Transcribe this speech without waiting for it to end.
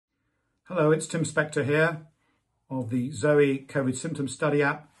Hello, it's Tim Spector here of the ZOE COVID Symptom Study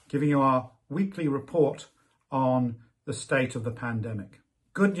app, giving you our weekly report on the state of the pandemic.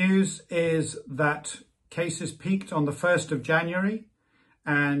 Good news is that cases peaked on the 1st of January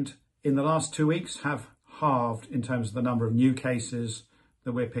and in the last 2 weeks have halved in terms of the number of new cases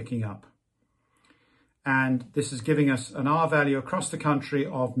that we're picking up. And this is giving us an R value across the country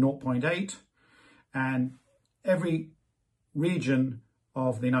of 0.8, and every region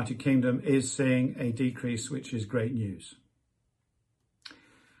of the United Kingdom is seeing a decrease, which is great news.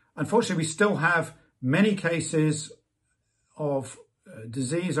 Unfortunately, we still have many cases of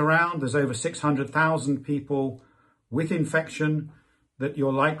disease around. There's over 600,000 people with infection that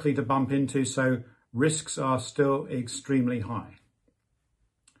you're likely to bump into, so risks are still extremely high.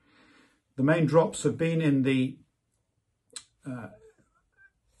 The main drops have been in the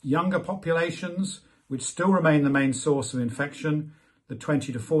younger populations, which still remain the main source of infection. The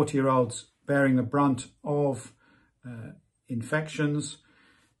 20 to 40-year-olds bearing the brunt of infections.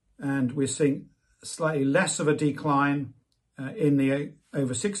 And we're seeing slightly less of a decline in the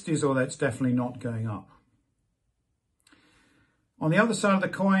over 60s, although it's definitely not going up. On the other side of the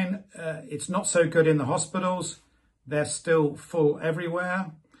coin, it's not so good in the hospitals. They're still full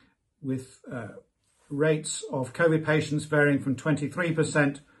everywhere, with rates of COVID patients varying from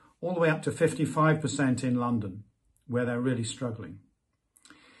 23% all the way up to 55% in London, where they're really struggling.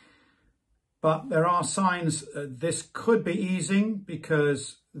 But there are signs this could be easing,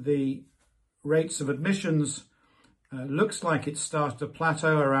 because the rates of admissions looks like it started to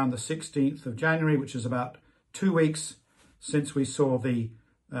plateau around the 16th of January, which is about 2 weeks since we saw the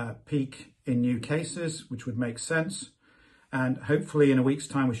peak in new cases, which would make sense. And hopefully in a week's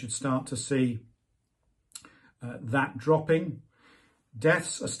time, we should start to see that dropping.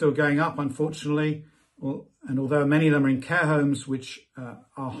 Deaths are still going up, unfortunately. And although many of them are in care homes, which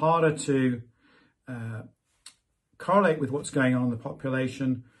are harder to correlate with what's going on in the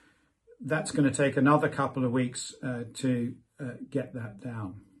population, that's going to take another couple of weeks to get that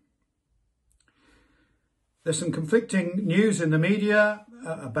down. There's some conflicting news in the media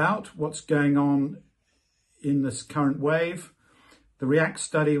about what's going on in this current wave. The REACT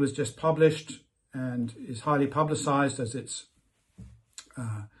study was just published and is highly publicised as it's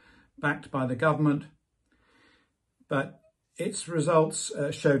backed by the government. But its results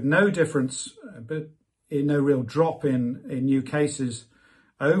showed no difference, but no real drop in new cases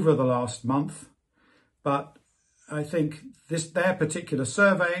over the last month. But I think their particular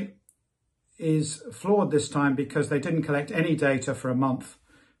survey is flawed this time, because they didn't collect any data for a month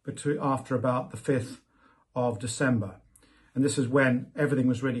after about the 5th of December. And this is when everything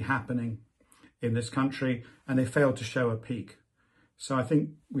was really happening in this country, and they failed to show a peak. So I think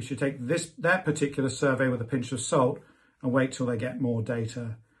we should take that particular survey with a pinch of salt and wait till they get more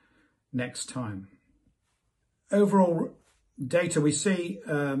data next time. Overall data we see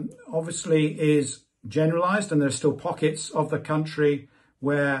obviously is generalized, and there's still pockets of the country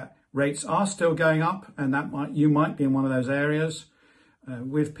where rates are still going up, and you might be in one of those areas.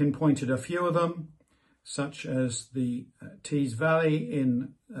 We've pinpointed a few of them, such as the Tees Valley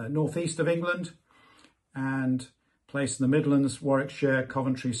in northeast of England, and place in the Midlands, Warwickshire,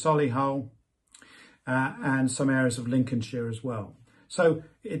 Coventry, Solihull, and some areas of Lincolnshire as well. So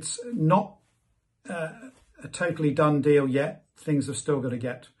it's not a totally done deal yet. Things have still got to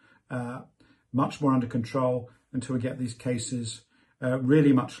get much more under control until we get these cases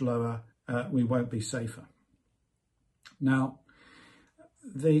really much lower. We won't be safer. Now,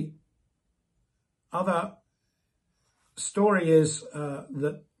 the other story is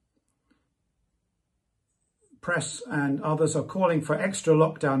that press and others are calling for extra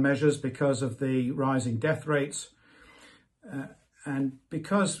lockdown measures because of the rising death rates. And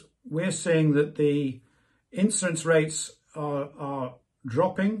because we're seeing that the incidence rates are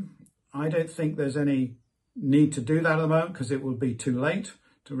dropping, I don't think there's any need to do that at the moment, because it will be too late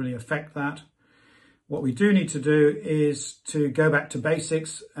to really affect that. What we do need to do is to go back to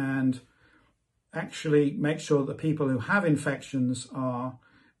basics and actually make sure that the people who have infections are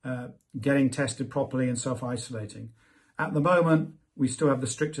getting tested properly and self-isolating. At the moment, we still have the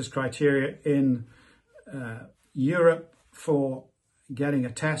strictest criteria in Europe for getting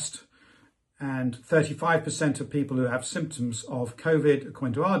a test, and 35% of people who have symptoms of COVID,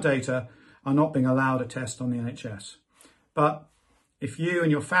 according to our data, are not being allowed a test on the NHS. But if you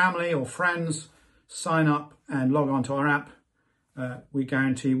and your family or friends sign up and log on to our app, we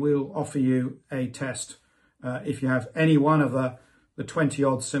guarantee we'll offer you a test if you have any one of the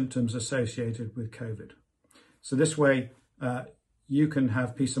 20-odd symptoms associated with COVID. So this way you can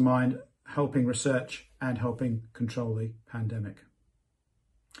have peace of mind helping research and helping control the pandemic.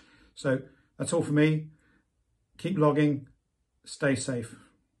 So that's all for me. Keep logging, stay safe.